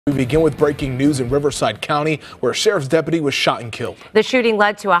We begin with breaking news in Riverside County, where a sheriff's deputy was shot and killed. The shooting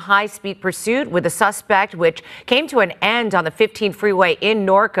led to a high-speed pursuit with the suspect, which came to an end on the 15 freeway in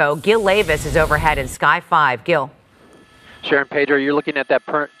Norco. Gil Levis is overhead in Sky 5. Gil. Sharon Pedro, you're looking at that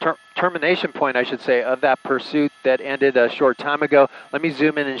termination point, I should say, of that pursuit that ended a short time ago. Let me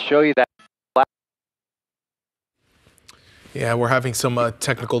zoom in and show you that. Yeah, we're having some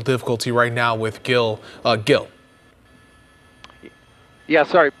technical difficulty right now with Gil. Gil. Yeah,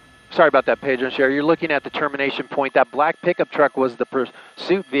 sorry about that, Pedro and Sherry. You're looking at the termination point. That black pickup truck was the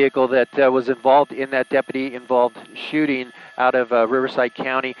pursuit vehicle that was involved in that deputy-involved shooting out of Riverside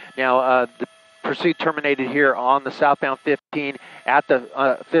County. Now, the pursuit terminated here on the southbound 15 at the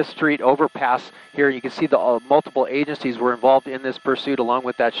 5th Street overpass here. You can see the multiple agencies were involved in this pursuit, along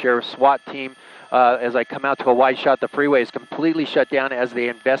with that sheriff's SWAT team. As I come out to a wide shot, the freeway is completely shut down as they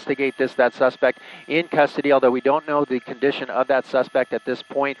investigate that suspect in custody, although we don't know the condition of that suspect at this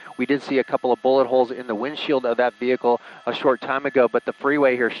point. We did see a couple of bullet holes in the windshield of that vehicle a short time ago, but the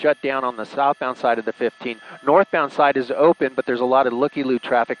freeway here shut down on the southbound side of the 15. Northbound side is open, but there's a lot of looky-loo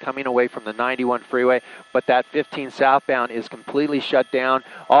traffic coming away from the 91 freeway, but that 15 southbound is completely shut down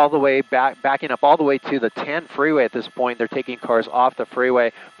all the way backing up all the way to the 10 freeway at this point. They're taking cars off the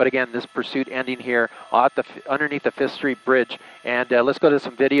freeway, but again, this pursuit ending here underneath the 5th Street Bridge. And let's go to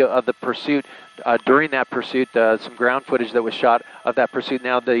some video of the pursuit. During that pursuit, some ground footage that was shot of that pursuit.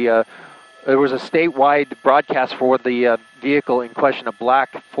 Now, there was a statewide broadcast for the vehicle in question, a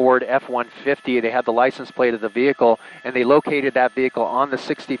black Ford F-150. They had the license plate of the vehicle, and they located that vehicle on the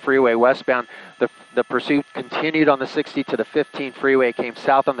 60 freeway westbound. The pursuit continued on the 60 to the 15 freeway, came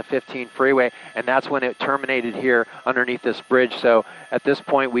south on the 15 freeway, and that's when it terminated here underneath this bridge. So at this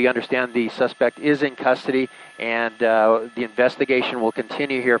point, we understand the suspect is in custody, and the investigation will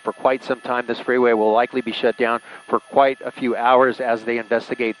continue here for quite some time. This freeway will likely be shut down for quite a few hours as they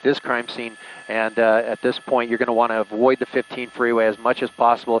investigate this crime scene. And at this point, you're going to want to avoid the 15 freeway as much as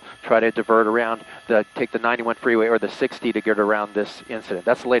possible. Try to divert around, take the 91 freeway or the 60 to get around this incident.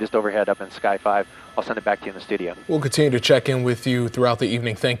 That's the latest overhead up in Sky 5. I'll send it back to you in the studio. We'll continue to check in with you throughout the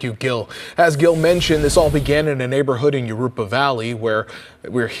evening. Thank you, Gil. As Gil mentioned, this all began in a neighborhood in Jurupa Valley where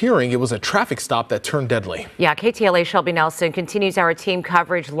we're hearing it was a traffic stop that turned deadly. Yeah, KTLA Shelby Nelson continues our team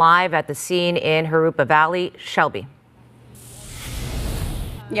coverage live at the scene in Jurupa Valley. Shelby.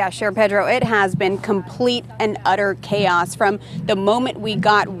 Yeah, sure, Pedro. It has been complete and utter chaos from the moment we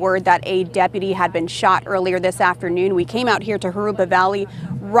got word that a deputy had been shot earlier this afternoon. We came out here to Jurupa Valley.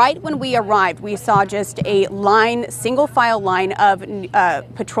 Right when we arrived, we saw just a single file line of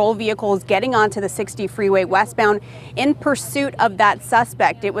patrol vehicles getting onto the 60 freeway westbound in pursuit of that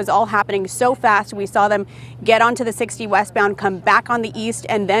suspect. It was all happening so fast. We saw them get onto the 60 westbound, come back on the east,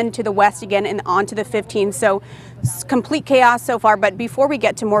 and then to the west again and onto the 15. So complete chaos so far. But before we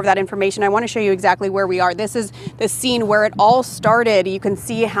get to more of that information, I want to show you exactly where we are. This is the scene where it all started. You can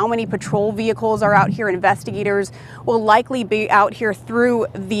see how many patrol vehicles are out here. Investigators will likely be out here through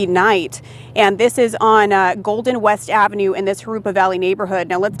the night. And this is on Golden West Avenue in this Jurupa Valley neighborhood.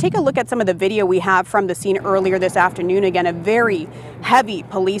 Now let's take a look at some of the video we have from the scene earlier this afternoon. Again, a very heavy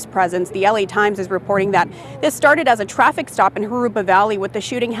police presence. The LA Times is reporting that this started as a traffic stop in Jurupa Valley, with the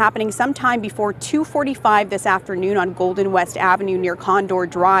shooting happening sometime before 2:45 this afternoon on Golden West Avenue near Condor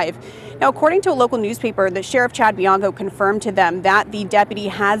Drive. Now, according to a local newspaper, the Sheriff Chad Bianco confirmed to them that the deputy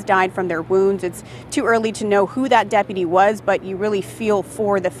has died from their wounds. It's too early to know who that deputy was, but you really feel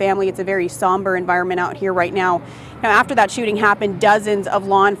for the family. It's a very somber environment out here right now. Now, after that shooting happened, dozens of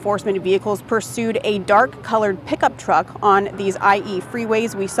law enforcement vehicles pursued a dark-colored pickup truck on these IE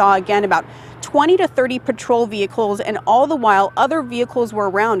freeways. We saw, again, about 20 to 30 patrol vehicles, and all the while other vehicles were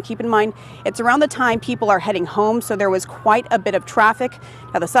around. Keep in mind, it's around the time people are heading home, so there was quite a bit of traffic.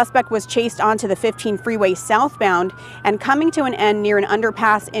 Now, the suspect was chased onto the 15 freeway southbound and coming to an end near an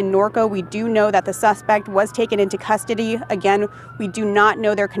underpass in Norco. We do know that the suspect was taken into custody. Again, we do not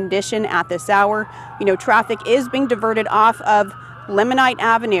know their condition at this hour. We know traffic is being diverted off of Lemonite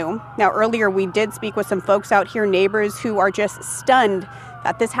Avenue. Now, earlier we did speak with some folks out here, neighbors who are just stunned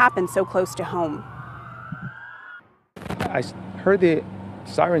that this happened so close to home. I heard the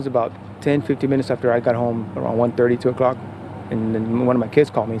sirens about 10-15 minutes after I got home, around 1:30, 2 o'clock. And then one of my kids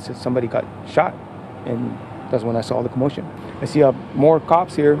called me and said somebody got shot. And that's when I saw the commotion. I see more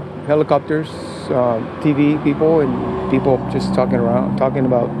cops here, helicopters, TV people, and people just talking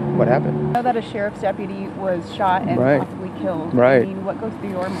about what happened. I know that a sheriff's deputy was shot and possibly killed. Right. I mean, what goes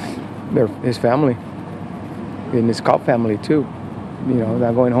through your mind? His family, and his cop family too. You know,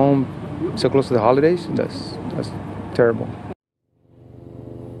 not going home so close to the holidays, that's terrible.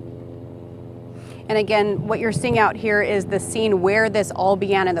 And again, what you're seeing out here is the scene where this all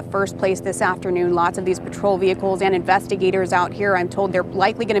began in the first place this afternoon. Lots of these patrol vehicles and investigators out here. I'm told they're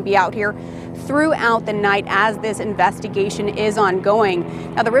likely going to be out here throughout the night as this investigation is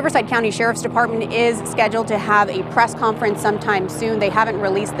ongoing. Now, the Riverside County Sheriff's Department is scheduled to have a press conference sometime soon. They haven't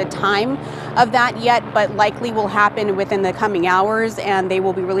released the time of that yet, but likely will happen within the coming hours, and they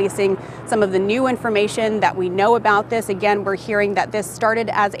will be releasing some of the new information that we know about this. Again, we're hearing that this started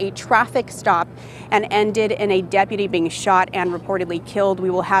as a traffic stop and ended in a deputy being shot and reportedly killed. We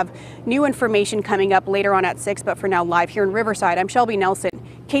will have new information coming up later on at 6, but for now, live here in Riverside, I'm Shelby Nelson,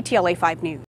 KTLA 5 News.